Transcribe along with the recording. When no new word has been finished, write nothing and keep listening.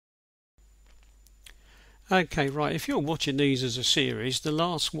Okay, right, if you're watching these as a series, the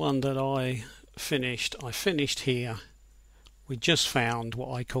last one that I finished here. We just found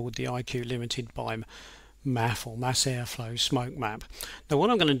what I called the IQ limited by MAF or mass airflow smoke map. Now what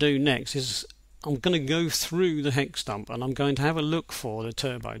I'm going to do next is I'm going to go through the hex dump and I'm going to have a look for the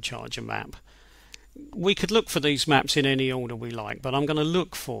turbocharger map. We could look for these maps in any order we like, but I'm going to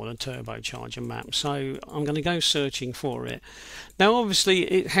look for the turbocharger map, so I'm going to go searching for it. Now obviously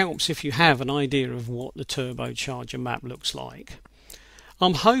it helps if you have an idea of what the turbocharger map looks like.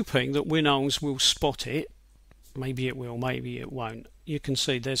 I'm hoping that WinOLS will spot it. Maybe it will, maybe it won't. You can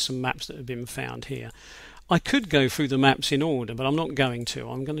see there's some maps that have been found here. I could go through the maps in order, but I'm not going to.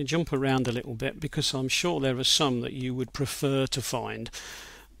 I'm going to jump around a little bit because I'm sure there are some that you would prefer to find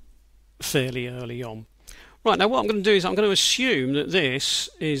fairly early on. Right, now what I'm going to do is I'm going to assume that this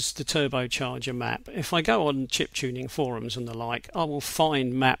is the turbocharger map. If I go on chip tuning forums and the like, I will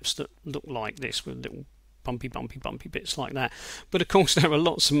find maps that look like this with little bumpy bits like that. But of course there are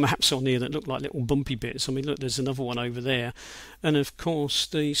lots of maps on here that look like little bumpy bits. I mean, look, there's another one over there, and of course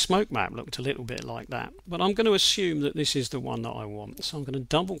the smoke map looked a little bit like that. But I'm going to assume that this is the one that I want, so I'm going to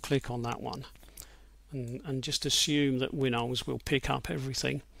double click on that one and just assume that WinOLS will pick up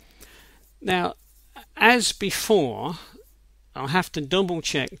everything. Now, as before, I'll have to double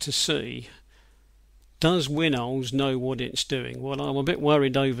check to see, does WinOLS know what it's doing? Well, I'm a bit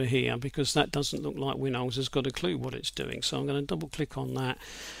worried over here because that doesn't look like WinOLS has got a clue what it's doing. So I'm going to double click on that.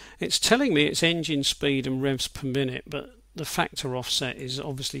 It's telling me it's engine speed and revs per minute, but the factor offset is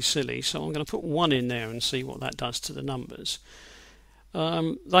obviously silly. So I'm going to put 1 in there and see what that does to the numbers.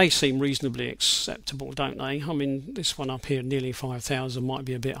 They seem reasonably acceptable, don't they? I mean, this one up here, nearly 5,000, might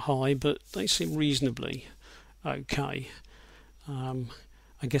be a bit high, but they seem reasonably okay.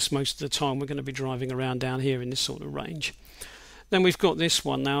 I guess most of the time we're going to be driving around down here in this sort of range. Then we've got this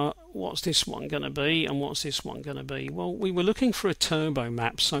one. Now, what's this one going to be, and what's this one going to be? Well, we were looking for a turbo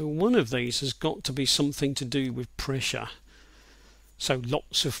map, so one of these has got to be something to do with pressure. So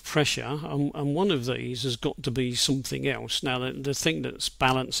lots of pressure, and one of these has got to be something else. Now the thing that's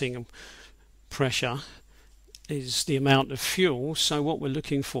balancing pressure is the amount of fuel, so what we're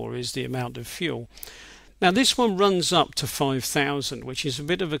looking for is the amount of fuel. Now this one runs up to 5,000, which is a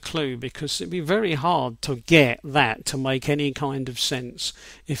bit of a clue because it'd be very hard to get that to make any kind of sense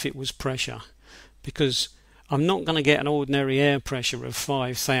if it was pressure, because I'm not going to get an ordinary air pressure of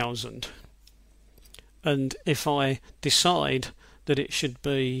 5,000, and if I decide that it should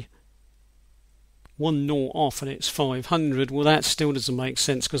be 1 knot off and it's 500, well that still doesn't make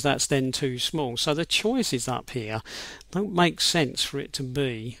sense because that's then too small. So the choices up here don't make sense for it to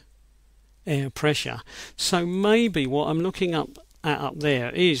be air pressure. So maybe what I'm looking at up there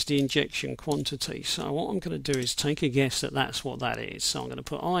is the injection quantity. So what I'm going to do is take a guess that that's what that is. So I'm going to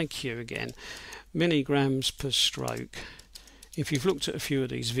put IQ again, milligrams per stroke. If you've looked at a few of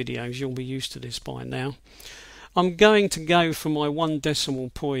these videos, you'll be used to this by now. I'm going to go for my 1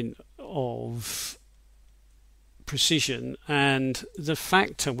 decimal point of precision, and the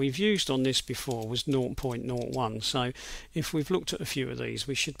factor we've used on this before was 0.01. So if we've looked at a few of these,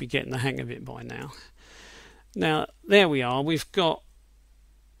 we should be getting the hang of it by now. Now there we are. We've got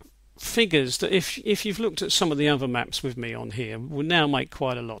figures that if you've looked at some of the other maps with me on here will now make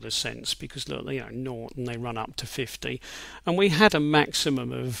quite a lot of sense, because look, you know, 0 and they run up to 50, and we had a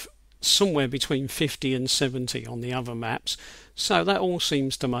maximum of somewhere between 50 and 70 on the other maps, so that all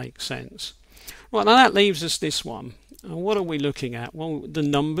seems to make sense. Right, now that leaves us this one. What are we looking at? Well, the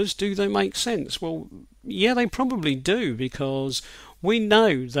numbers, do they make sense? Well, yeah, they probably do, because we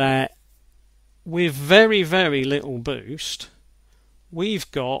know that with very, very little boost, we've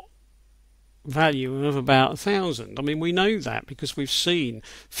got value of about 1,000. I mean, we know that because we've seen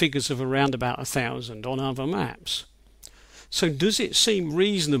figures of around about 1,000 on other maps. So does it seem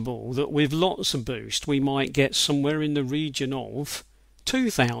reasonable that with lots of boost we might get somewhere in the region of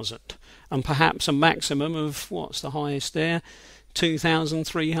 2,000, and perhaps a maximum of, what's the highest there,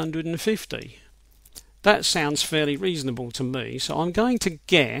 2,350? That sounds fairly reasonable to me, so I'm going to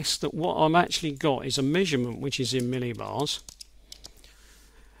guess that what I've actually got is a measurement which is in millibars,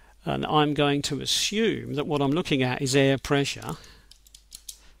 and I'm going to assume that what I'm looking at is air pressure.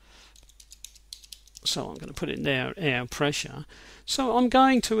 So I'm going to put in there air pressure. So I'm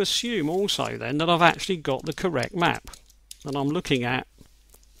going to assume also then that I've actually got the correct map, and I'm looking at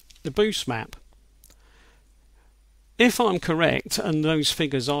the boost map. If I'm correct and those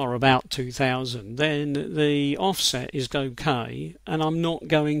figures are about 2,000, then the offset is okay, and I'm not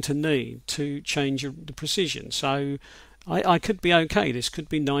going to need to change the precision. So I could be okay. This could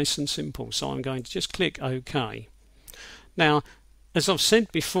be nice and simple. So I'm going to just click OK. Now as I've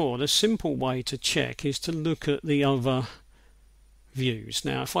said before, the simple way to check is to look at the other views.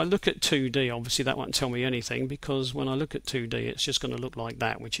 Now if I look at 2D, obviously that won't tell me anything, because when I look at 2D it's just going to look like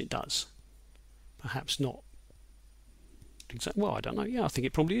that, which it does. Perhaps not exactly, well, I don't know, yeah, I think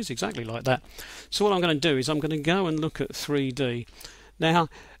it probably is exactly like that. So what I'm going to do is I'm going to go and look at 3D. Now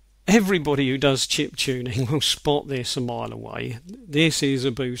everybody who does chip tuning will spot this a mile away. This is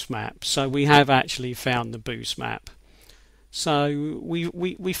a boost map, so we have actually found the boost map. So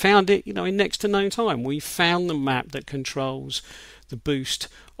we found it, you know, in next to no time. We found the map that controls the boost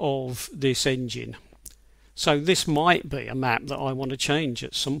of this engine. So this might be a map that I want to change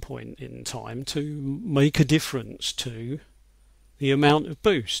at some point in time to make a difference to the amount of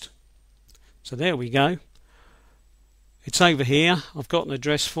boost. So there we go. It's over here. I've got an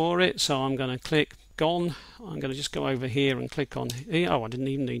address for it, so I'm going to click gone. I'm going to just go over here and click on here. Oh, I didn't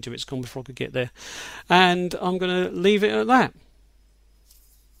even need to. It's gone before I could get there. And I'm going to leave it at that.